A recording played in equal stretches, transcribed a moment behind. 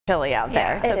chilly out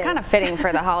there, so kind of fitting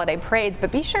for the holiday parades. But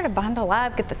be sure to bundle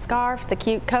up, get the scarves, the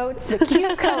cute coats. The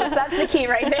cute coats, that's the key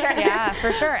right there. Yeah,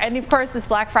 for sure. And of course, it's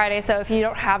Black Friday, so if you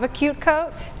don't have a cute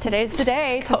coat, today's the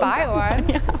day to buy one.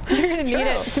 Yeah. You're going to need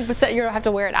it. You don't have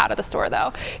to wear it out of the store,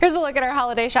 though. Here's a look at our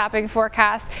holiday shopping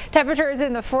forecast. Temperatures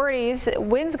in the 40s,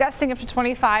 winds gusting up to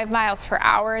 25 miles per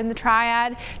hour in the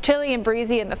Triad, chilly and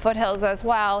breezy in the foothills as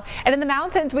well. And in the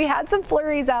mountains, we had some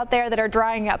flurries out there that are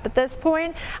drying up at this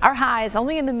point. Our high is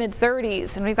only in the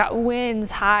mid-30s, and we've got winds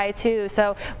high too,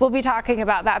 so we'll be talking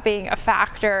about that being a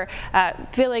factor,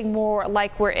 feeling more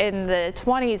like we're in the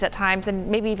 20s at times and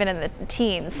maybe even in the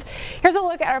teens. Here's a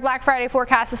look at our Black Friday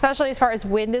forecast, especially as far as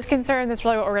wind is concerned. That's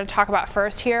really what we're going to talk about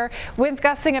first here. Winds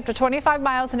gusting up to 25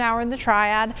 miles an hour in the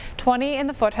Triad, 20 in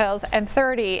the foothills, and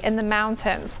 30 in the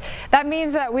mountains. That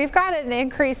means that we've got an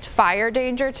increased fire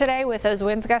danger today with those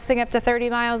winds gusting up to 30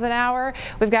 miles an hour.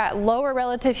 We've got lower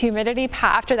relative humidity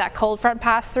after that cold front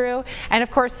passed through, and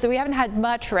of course we haven't had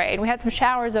much rain. We had some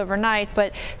showers overnight,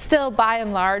 but still by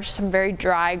and large some very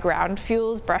dry ground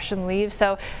fuels, brush and leaves,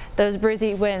 so those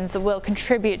breezy winds will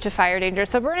contribute to fire danger.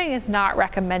 So burning is not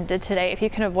recommended today. If you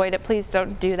can avoid it, please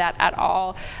don't do that at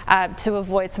all to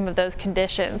avoid some of those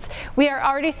conditions. We are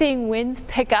already seeing winds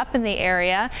pick up in the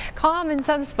area, calm in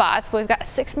some spots, but we've got a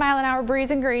 6-mile-an-hour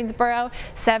breeze in Greensboro,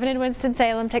 7 in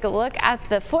Winston-Salem. Take a look at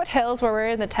the foothills where we're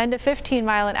in the 10 to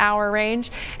 15-mile-an-hour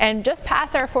range, and just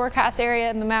past our forecast area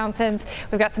in the mountains,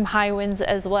 we've got some high winds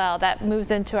as well. That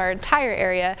moves into our entire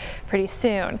area pretty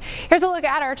soon. Here's a look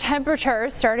at our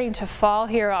temperatures starting to fall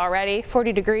here already.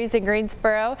 40 degrees in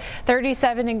Greensboro,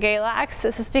 37 in Galax.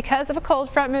 This is because of a cold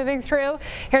front moving through.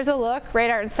 Here's a look,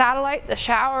 radar and satellite. The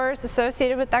showers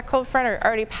associated with that cold front are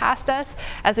already past us.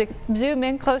 As we zoom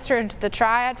in closer into the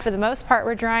Triad, for the most part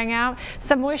we're drying out.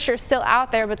 Some moisture is still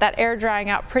out there, but that air drying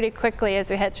out pretty quickly as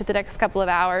we head through the next couple of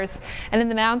hours. And in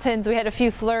the mountains we had a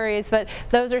few flurries, but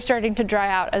those are starting to dry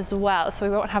out as well, so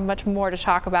we won't have much more to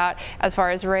talk about as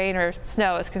far as rain or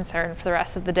snow is concerned for the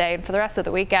rest of the day and for the rest of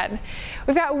the weekend.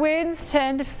 We've got winds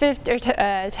 10 to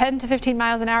 15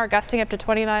 miles an hour, gusting up to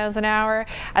 20 miles an hour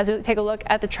as we take a look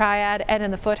at the Triad and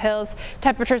in the foothills.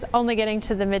 Temperatures only getting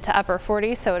to the mid to upper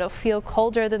 40s, so it'll feel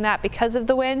colder than that because of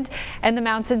the wind. And the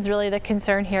mountains really the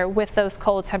concern here with those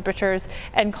cold temperatures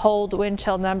and cold wind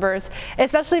chill numbers,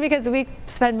 especially because we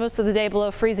spend most of the day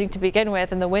below freezing to begin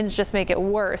with, and the winds just make it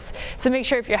worse. So make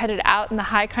sure if you're headed out in the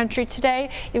high country today,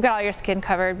 you've got all your skin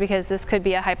covered, because this could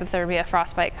be a hypothermia,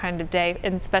 frostbite kind of day,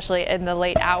 and especially in the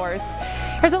late hours.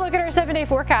 Here's a look at our 7-day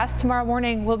forecast. Tomorrow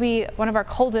morning will be one of our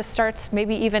coldest starts,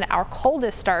 maybe even our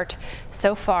coldest start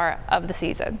so far of the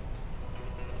season.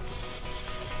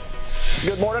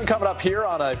 Good morning. Coming up here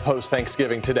on a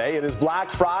post-Thanksgiving today, it is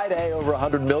Black Friday. Over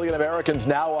 100 million Americans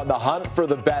now on the hunt for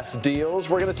the best deals.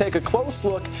 We're going to take a close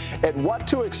look at what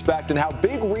to expect and how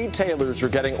big retailers are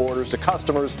getting orders to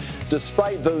customers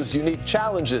despite those unique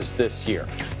challenges this year.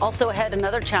 Also ahead,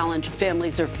 another challenge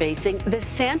families are facing, the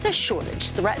Santa shortage,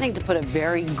 threatening to put a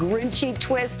very Grinchy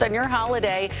twist on your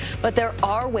holiday. But there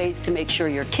are ways to make sure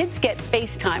your kids get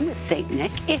FaceTime with St.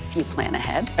 Nick if you plan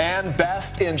ahead. And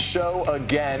best in show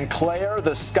again, Claire,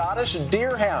 the Scottish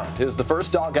Deerhound, is the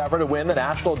first dog ever to win the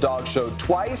National Dog Show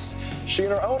twice. She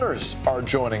and her owners are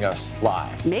joining us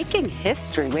live. Making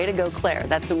history. Way to go, Claire.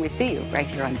 That's when we see you right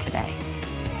here on Today.